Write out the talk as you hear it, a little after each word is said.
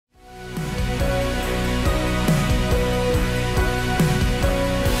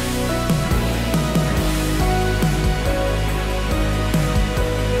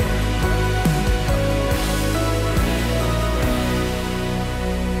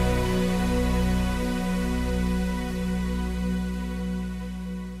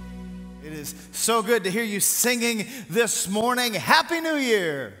is so good to hear you singing this morning. Happy New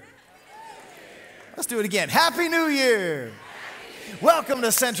Year. Let's do it again. Happy New Year. Welcome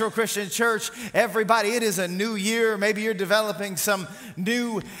to Central Christian Church, everybody. It is a new year. Maybe you're developing some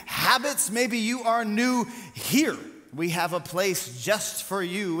new habits. Maybe you are new here. We have a place just for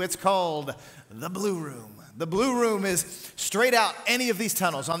you. It's called the Blue Room. The Blue Room is straight out any of these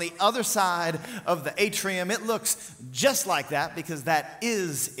tunnels on the other side of the atrium. It looks just like that because that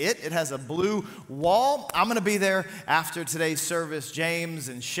is it. It has a blue wall. I'm going to be there after today's service. James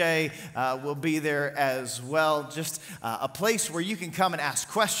and Shay will be there as well. Just a place where you can come and ask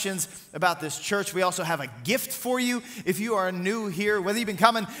questions about this church. We also have a gift for you if you are new here, whether you've been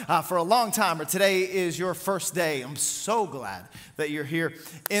coming for a long time or today is your first day. I'm so glad that you're here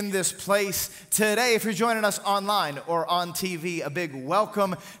in this place today. If you're joining us online or on TV, a big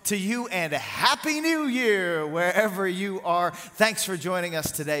welcome to you and a Happy New Year wherever you are. Thanks for joining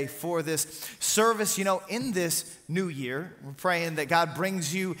us today for this service. You know, in this new year, we're praying that God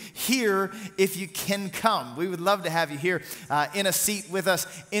brings you here if you can come. We would love to have you here in a seat with us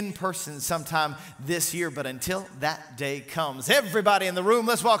in person sometime this year, but until that day comes, everybody in the room,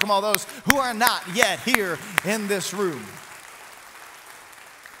 let's welcome all those who are not yet here in this room.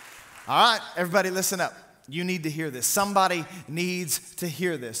 All right, everybody listen up. You need to hear this. Somebody needs to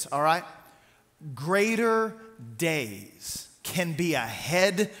hear this, all right? Greater days can be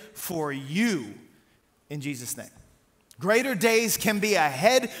ahead for you in Jesus' name. Greater days can be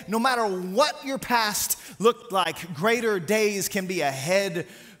ahead no matter what your past looked like. Greater days can be ahead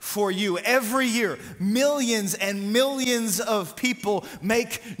for you. Every year, millions and millions of people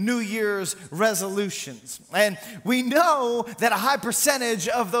make New Year's resolutions. And we know that a high percentage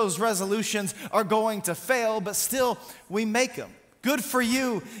of those resolutions are going to fail, but still we make them. Good for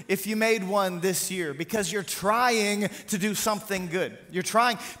you if you made one this year because you're trying to do something good. You're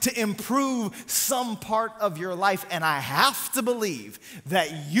trying to improve some part of your life, and I have to believe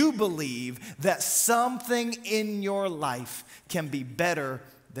that you believe that something in your life can be better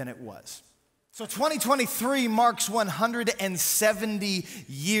than it was. So 2023 marks 170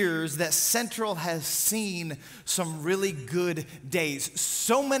 years that Central has seen some really good days.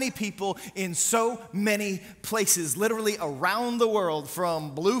 So many people in so many places, literally around the world,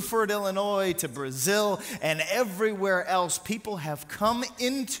 from Blueford, Illinois to Brazil and everywhere else, people have come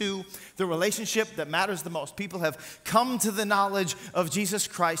into the relationship that matters the most. People have come to the knowledge of Jesus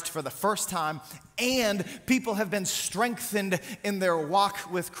Christ for the first time, and people have been strengthened in their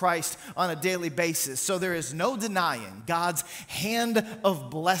walk with Christ on a daily basis. So there is no denying God's hand of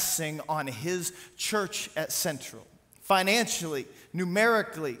blessing on His church at Central. Financially,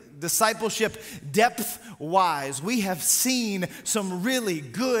 numerically, discipleship depth-wise, we have seen some really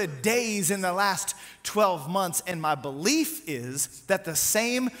good days in the last 12 months, and my belief is that the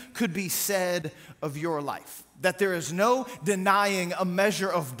same could be said of your life. That there is no denying a measure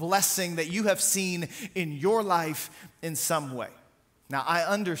of blessing that you have seen in your life in some way. Now, I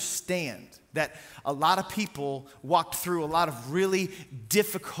understand that a lot of people walked through a lot of really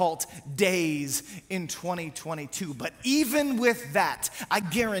difficult days in 2022. But even with that, I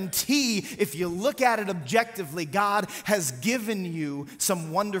guarantee if you look at it objectively, God has given you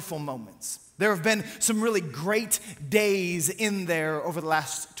some wonderful moments. There have been some really great days in there over the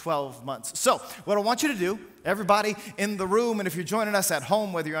last 12 months. So what I want you to do, everybody in the room, and if you're joining us at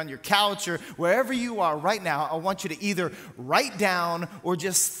home, whether you're on your couch or wherever you are right now, I want you to either write down or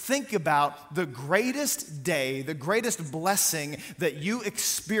just think about the greatest day, the greatest blessing that you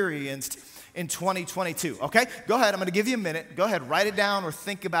experienced in 2022, okay? Go ahead, I'm gonna give you a minute. Go ahead, write it down or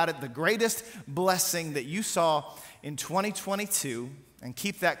think about it. The greatest blessing that you saw in 2022, and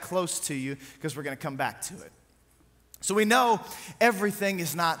keep that close to you because we're gonna come back to it. So we know everything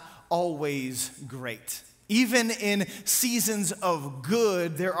is not always great. Even in seasons of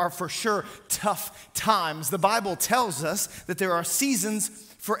good, there are for sure tough times. The Bible tells us that there are seasons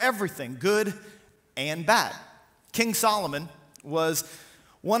for everything, good and bad. King Solomon was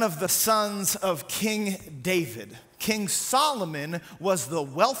one of the sons of King David. King Solomon was the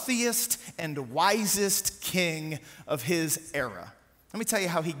wealthiest and wisest king of his era. Let me tell you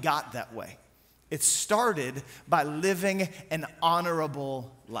how he got that way. It started by living an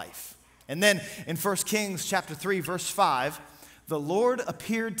honorable life. And then in 1 Kings chapter 3, verse 5, the Lord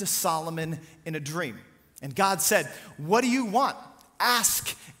appeared to Solomon in a dream. And God said, "What do you want?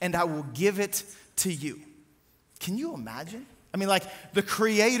 Ask, and I will give it to you." Can you imagine? I mean, like the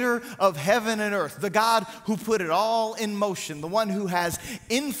creator of heaven and earth, the God who put it all in motion, the one who has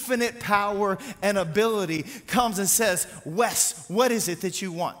infinite power and ability, comes and says, "Wes, what is it that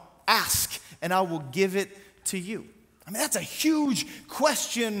you want? Ask, and I will give it to you." I mean, that's a huge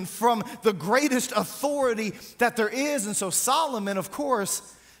question from the greatest authority that there is. And so Solomon, of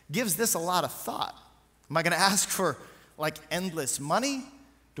course, gives this a lot of thought. Am I going to ask for like endless money?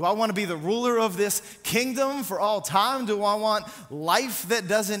 Do I want to be the ruler of this kingdom for all time? Do I want life that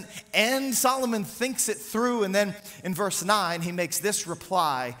doesn't end? Solomon thinks it through, and then in verse 9, he makes this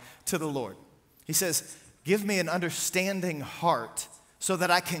reply to the Lord. He says, give me an understanding heart so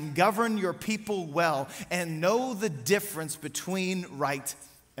that I can govern your people well and know the difference between right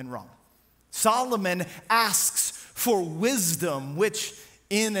and wrong. Solomon asks for wisdom, which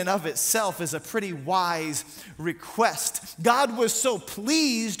in and of itself is a pretty wise request. God was so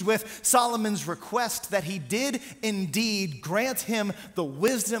pleased with Solomon's request that he did indeed grant him the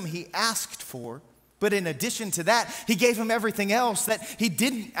wisdom he asked for. But in addition to that, he gave him everything else that he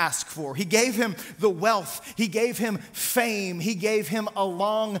didn't ask for. He gave him the wealth. He gave him fame. He gave him a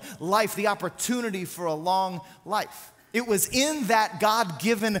long life, the opportunity for a long life. It was in that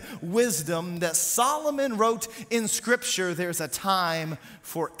God-given wisdom that Solomon wrote in Scripture, there's a time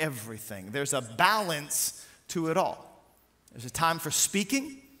for everything. There's a balance to it all. There's a time for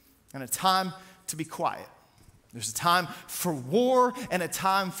speaking and a time to be quiet. There's a time for war and a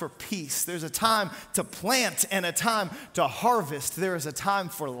time for peace. There's a time to plant and a time to harvest. There is a time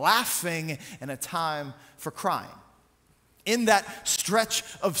for laughing and a time for crying. In that stretch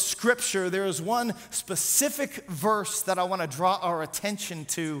of Scripture, there is one specific verse that I want to draw our attention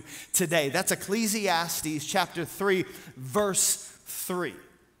to today. That's Ecclesiastes chapter 3, verse 3.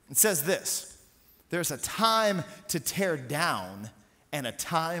 It says this: there's a time to tear down and a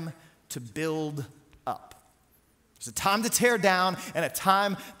time to build up. There's a time to tear down and a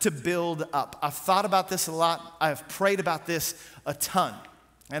time to build up. I've thought about this a lot. I've prayed about this a ton.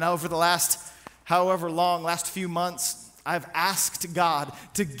 And over the last few months, I've asked God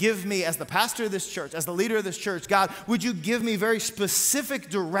to give me, as the pastor of this church, as the leader of this church, God, would you give me very specific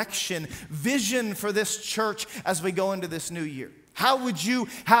direction, vision for this church as we go into this new year? How would you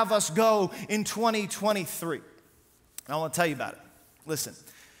have us go in 2023? And I want to tell you about it. Listen,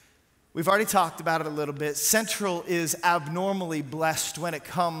 we've already talked about it a little bit. Central is abnormally blessed when it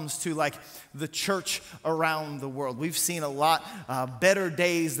comes to like the church around the world. We've seen a lot better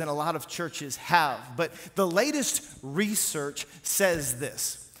days than a lot of churches have. But the latest research says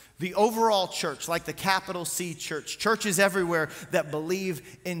this: the overall church, like the capital C church, churches everywhere that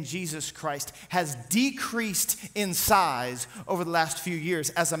believe in Jesus Christ, has decreased in size over the last few years.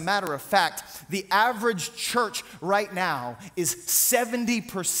 As a matter of fact, the average church right now is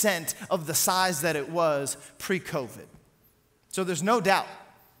 70% of the size that it was pre-COVID. So there's no doubt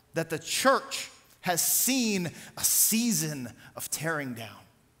that the church has seen a season of tearing down.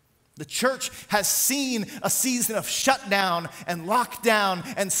 The church has seen a season of shutdown and lockdown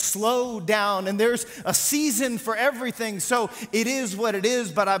and slow down, and there's a season for everything. So it is what it is,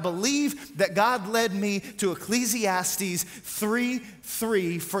 but I believe that God led me to Ecclesiastes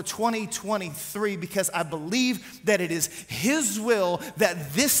 3:3 for 2023 because I believe that it is His will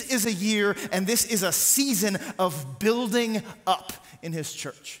that this is a year and this is a season of building up in His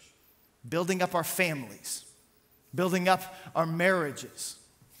church. Building up our families, building up our marriages,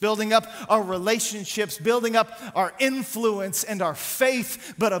 building up our relationships, building up our influence and our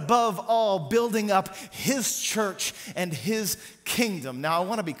faith, but above all, building up His church and His kingdom. Now, I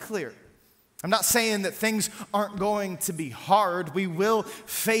want to be clear. I'm not saying that things aren't going to be hard. We will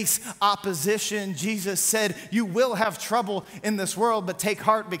face opposition. Jesus said, you will have trouble in this world, but take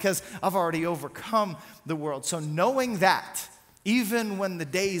heart because I've already overcome the world. So knowing that, even when the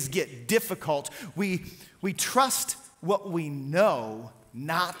days get difficult, we trust what we know,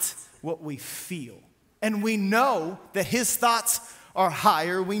 not what we feel. And we know that His thoughts are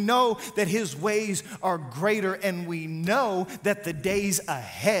higher. We know that His ways are greater. And we know that the days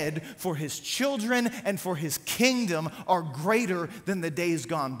ahead for His children and for His kingdom are greater than the days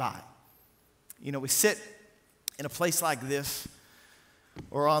gone by. You know, we sit in a place like this,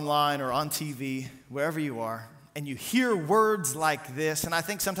 or online, or on TV, wherever you are, and you hear words like this, and I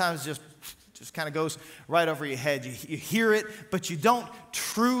think sometimes just kind of goes right over your head. You hear it, but you don't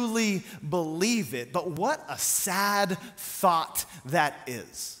truly believe it. But what a sad thought that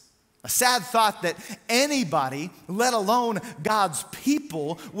is. A sad thought that anybody, let alone God's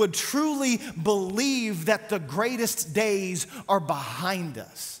people, would truly believe that the greatest days are behind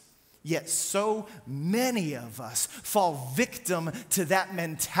us. Yet so many of us fall victim to that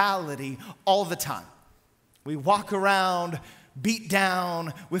mentality all the time. We walk around beat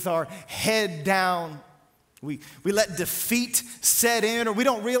down with our head down, We let defeat set in, or we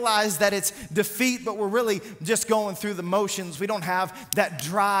don't realize that it's defeat, but we're really just going through the motions. We don't have that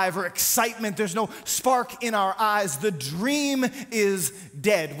drive or excitement. There's no spark in our eyes. The dream is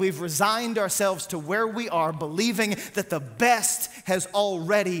dead. We've resigned ourselves to where we are, believing that the best has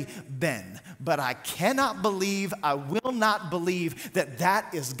already been. But I cannot believe, I will not believe that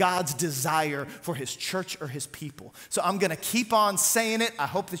that is God's desire for his church or his people. So I'm going to keep on saying it. I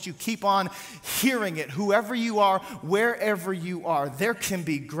hope that you keep on hearing it. Whoever you are, wherever you are, there can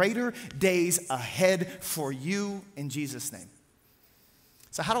be greater days ahead for you in Jesus' name.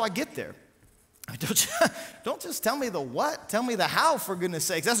 So how do I get there? Don't just tell me the what, tell me the how, for goodness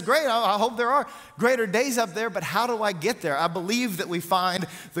sakes. That's great. I hope there are greater days up there, but how do I get there? I believe that we find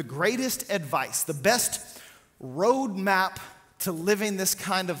the greatest advice, the best roadmap to living this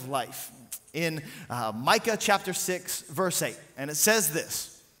kind of life in Micah chapter 6, verse 8. And it says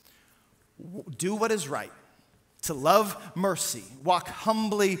this: do what is right, to love mercy, walk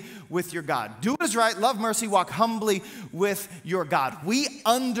humbly with your God. Do what is right, love mercy, walk humbly with your God. We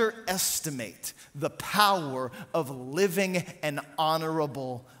underestimate the power of living an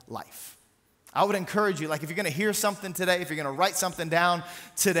honorable life. I would encourage you, like if you're going to hear something today, if you're going to write something down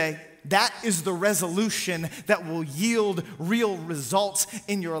today, that is the resolution that will yield real results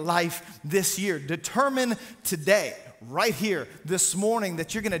in your life this year. Determine today, right here this morning,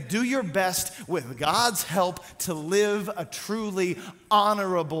 that you're going to do your best with God's help to live a truly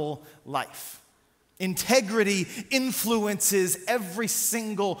honorable life. Integrity influences every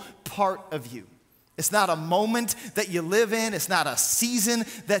single part of you. It's not a moment that you live in. It's not a season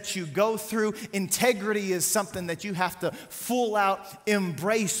that you go through. Integrity is something that you have to full out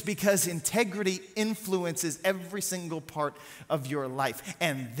embrace, because integrity influences every single part of your life.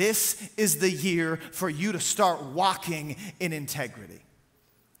 And this is the year for you to start walking in integrity.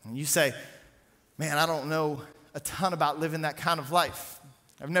 And you say, man, I don't know a ton about living that kind of life.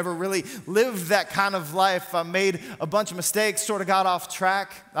 I've never really lived that kind of life. I made a bunch of mistakes, sort of got off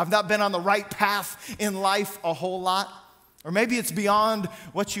track. I've not been on the right path in life a whole lot. Or maybe it's beyond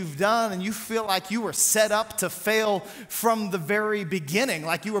what you've done and you feel like you were set up to fail from the very beginning,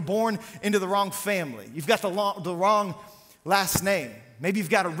 like you were born into the wrong family. You've got the wrong last name. Maybe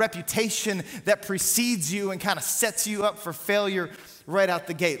you've got a reputation that precedes you and kind of sets you up for failure right out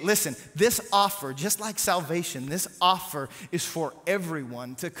the gate. Listen, this offer, just like salvation, this offer is for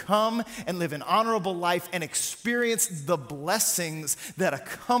everyone to come and live an honorable life and experience the blessings that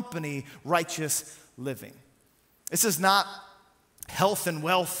accompany righteous living. This is not health and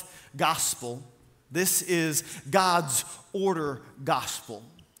wealth gospel. This is God's order gospel.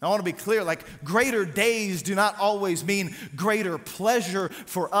 I want to be clear, like greater days do not always mean greater pleasure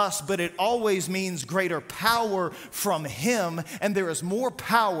for us, but it always means greater power from Him. And there is more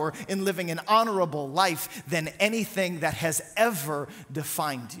power in living an honorable life than anything that has ever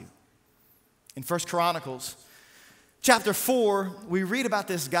defined you. In 1 Chronicles chapter 4, we read about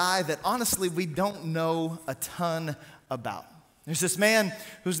this guy that honestly we don't know a ton about. There's this man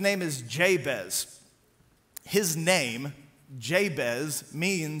whose name is Jabez. His name, Jabez,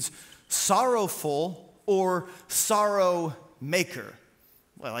 means sorrowful or sorrow maker.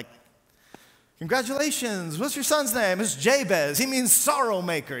 Well, like, congratulations, what's your son's name? It's Jabez. He means sorrow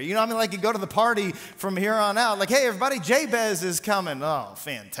maker. You know what I mean? Like you go to the party from here on out, like, hey, everybody, Jabez is coming. Oh,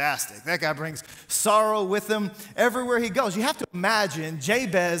 fantastic. That guy brings sorrow with him everywhere he goes. You have to imagine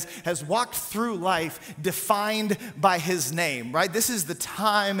Jabez has walked through life defined by his name, right? This is the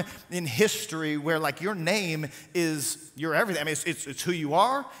time in history where, like, your name is your everything. I mean, it's who you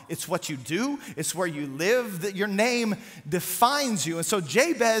are. It's what you do. It's where you live. That your name defines you. And so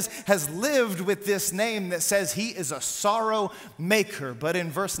Jabez has lived with this name that says he is a sorrow maker. But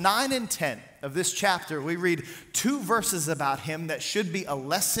in verse 9 and 10 of this chapter, we read two verses about him that should be a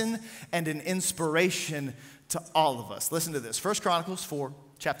lesson and an inspiration to all of us. Listen to this. 1 Chronicles 4,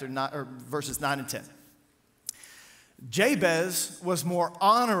 chapter 9, or verses 9 and 10. Jabez was more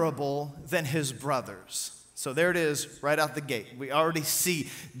honorable than his brothers. So there it is right out the gate. We already see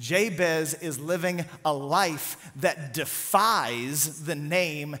Jabez is living a life that defies the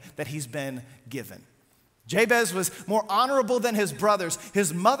name that he's been given. Jabez was more honorable than his brothers.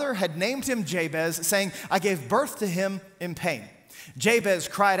 His mother had named him Jabez, saying, I gave birth to him in pain. Jabez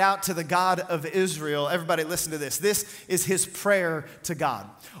cried out to the God of Israel. Everybody listen to this. This is his prayer to God.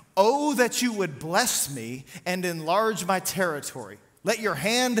 Oh, that you would bless me and enlarge my territory. Let your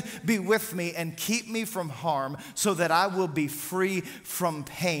hand be with me and keep me from harm so that I will be free from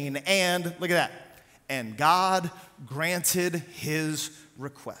pain. And look at that. And God granted his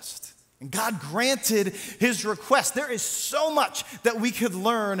request. And God granted his request. There is so much that we could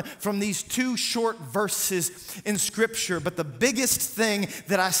learn from these two short verses in Scripture, but the biggest thing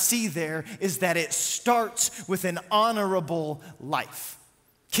that I see there is that it starts with an honorable life.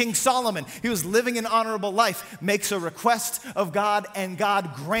 King Solomon, he was living an honorable life, makes a request of God, and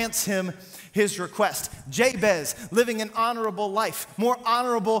God grants him his request. Jabez, living an honorable life, more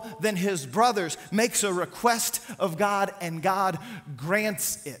honorable than his brothers, makes a request of God, and God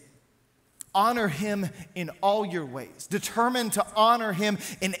grants it. Honor him in all your ways. Determine to honor him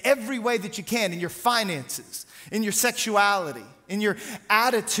in every way that you can, in your finances, in your sexuality, in your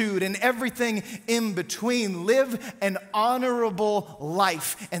attitude, and everything in between. Live an honorable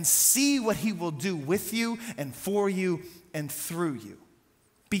life and see what he will do with you and for you and through you.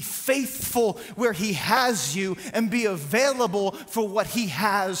 Be faithful where he has you and be available for what he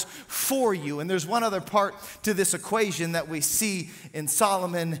has for you. And there's one other part to this equation that we see in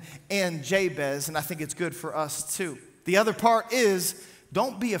Solomon and Jabez, and I think it's good for us too. The other part is,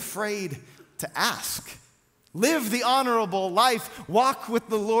 don't be afraid to ask. Live the honorable life, walk with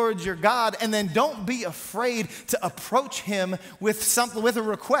the Lord your God, and then don't be afraid to approach him with a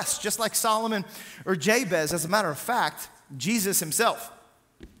request, just like Solomon or Jabez. As a matter of fact, Jesus himself,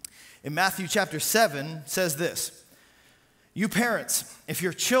 in Matthew chapter 7, says this: "You parents, if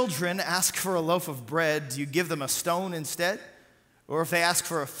your children ask for a loaf of bread, do you give them a stone instead? Or if they ask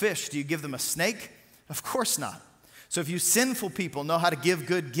for a fish, do you give them a snake? Of course not. So if you sinful people know how to give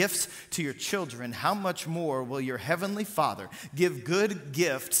good gifts to your children, how much more will your heavenly Father give good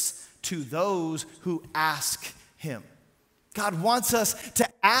gifts to those who ask him?" God wants us to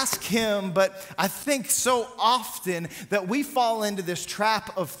ask him, but I think so often that we fall into this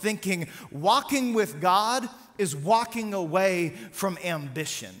trap of thinking walking with God is walking away from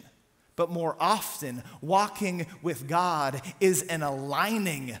ambition. But more often, walking with God is an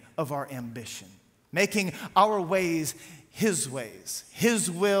aligning of our ambition, making our ways, his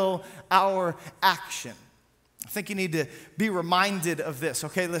will, our action. I think you need to be reminded of this.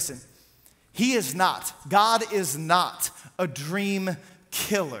 Okay, listen. God is not a dream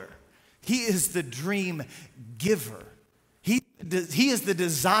killer. He is the dream giver. He is the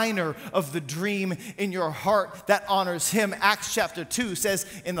designer of the dream in your heart that honors him. Acts chapter 2 says,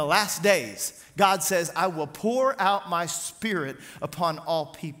 in the last days, God says, "I will pour out my spirit upon all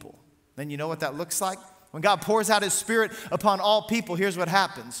people." Then you know what that looks like? When God pours out his spirit upon all people, here's what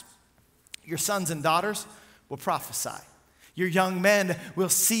happens. Your sons and daughters will prophesy. Your young men will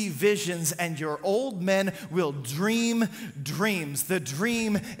see visions, and your old men will dream dreams. The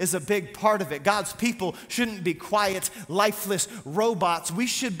dream is a big part of it. God's people shouldn't be quiet, lifeless robots. We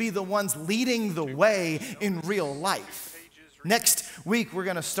should be the ones leading the way in real life. Next week, we're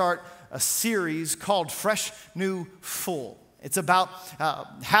going to start a series called Fresh, New, Full. It's about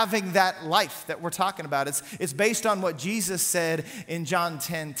having that life that we're talking about. It's based on what Jesus said in John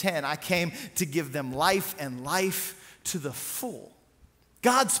 10:10. "I came to give them life, and life to the full."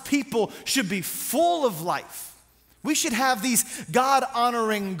 God's people should be full of life. We should have these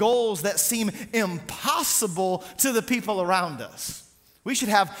God-honoring goals that seem impossible to the people around us. We should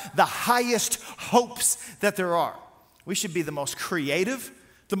have the highest hopes that there are. We should be the most creative,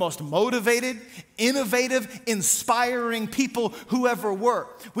 the most motivated, innovative, inspiring people who ever were.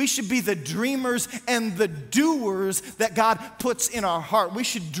 We should be the dreamers and the doers that God puts in our heart. We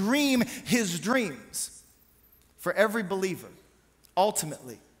should dream his dreams. For every believer,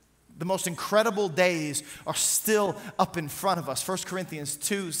 ultimately, the most incredible days are still up in front of us. 1 Corinthians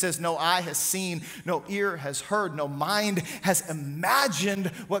 2 says, "No eye has seen, no ear has heard, no mind has imagined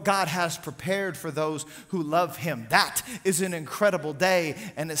what God has prepared for those who love him." That is an incredible day,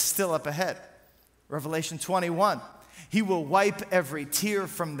 and it's still up ahead. Revelation 21. "He will wipe every tear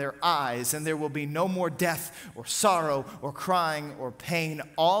from their eyes, and there will be no more death or sorrow or crying or pain.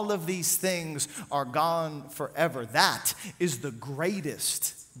 All of these things are gone forever." That is the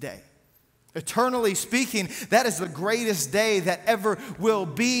greatest day. Eternally speaking, that is the greatest day that ever will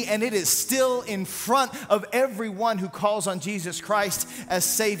be, and it is still in front of everyone who calls on Jesus Christ as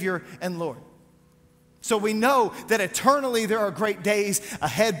Savior and Lord. So we know that eternally there are great days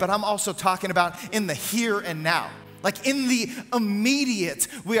ahead, but I'm also talking about in the here and now. Like in the immediate,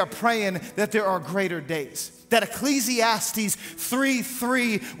 we are praying that there are greater days. That Ecclesiastes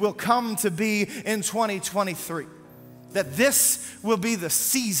 3:3 will come to be in 2023. That this will be the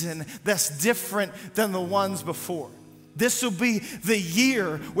season that's different than the ones before. This will be the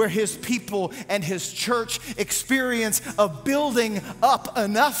year where his people and his church experience a building up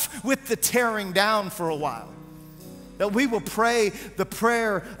enough with the tearing down for a while. That we will pray the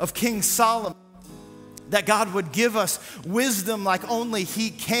prayer of King Solomon. that God would give us wisdom like only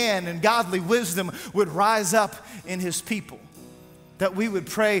He can, and godly wisdom would rise up in His people. That we would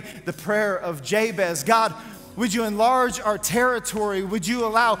pray the prayer of Jabez. God, would you enlarge our territory? Would you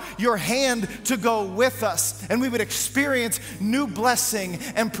allow your hand to go with us? And we would experience new blessing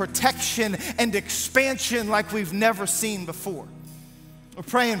and protection and expansion like we've never seen before. We're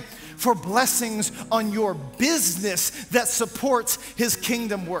praying for blessings on your business that supports His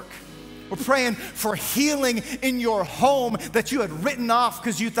kingdom work. We're praying for healing in your home that you had written off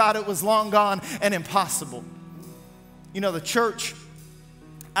because you thought it was long gone and impossible. You know, the church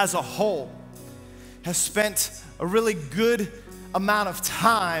as a whole has spent a really good amount of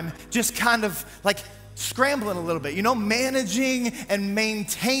time just kind of like scrambling a little bit, you know, managing and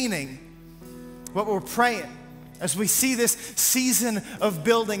maintaining what we're praying. As we see this season of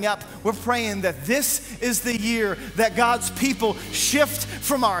building up, we're praying that this is the year that God's people shift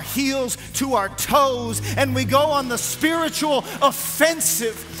from our heels to our toes and we go on the spiritual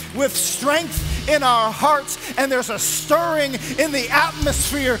offensive with strength in our hearts, and there's a stirring in the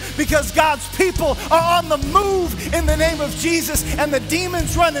atmosphere because God's people are on the move in the name of Jesus, and the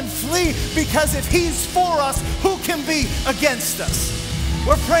demons run and flee because if He's for us, who can be against us?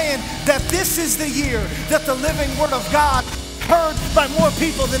 We're praying that this is the year that the living Word of God heard by more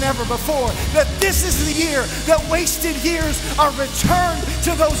people than ever before, that this is the year that wasted years are returned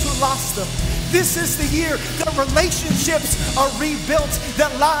to those who lost them. This is the year that relationships are rebuilt,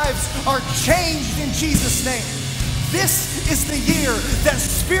 that lives are changed in Jesus' name. This is the year that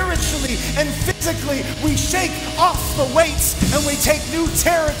spiritually and physically we shake off the weights and we take new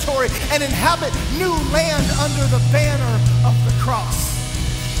territory and inhabit new land under the banner of the cross.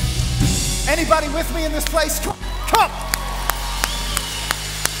 Anybody with me in this place? Come.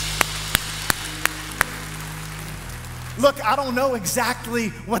 Look, I don't know exactly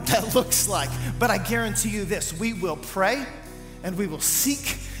what that looks like, but I guarantee you this: we will pray and we will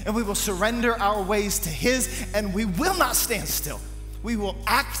seek and we will surrender our ways to His, and we will not stand still. We will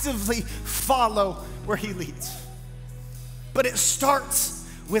actively follow where He leads. But it starts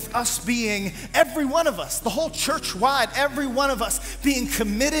with us being, every one of us, the whole church wide, every one of us being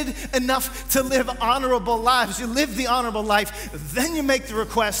committed enough to live honorable lives. You live the honorable life, then you make the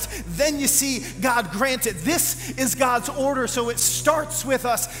request, then you see God grant it. This is God's order, so it starts with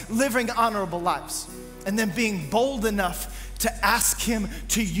us living honorable lives and then being bold enough to ask Him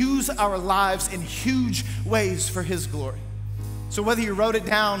to use our lives in huge ways for His glory. So whether you wrote it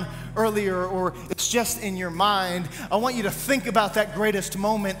down earlier or it's just in your mind, I want you to think about that greatest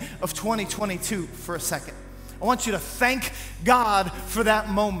moment of 2022 for a second. I want you to thank God for that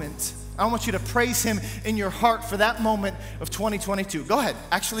moment. I want you to praise Him in your heart for that moment of 2022. Go ahead,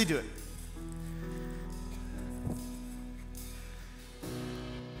 actually do it.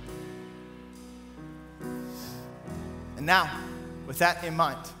 And now, with that in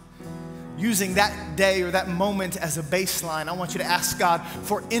mind, using that day or that moment as a baseline, I want you to ask God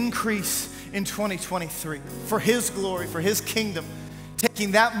for increase in 2023, for His glory, for His kingdom.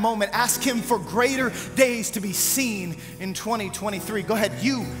 Taking that moment, ask Him for greater days to be seen in 2023. Go ahead,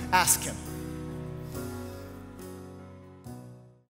 you ask Him.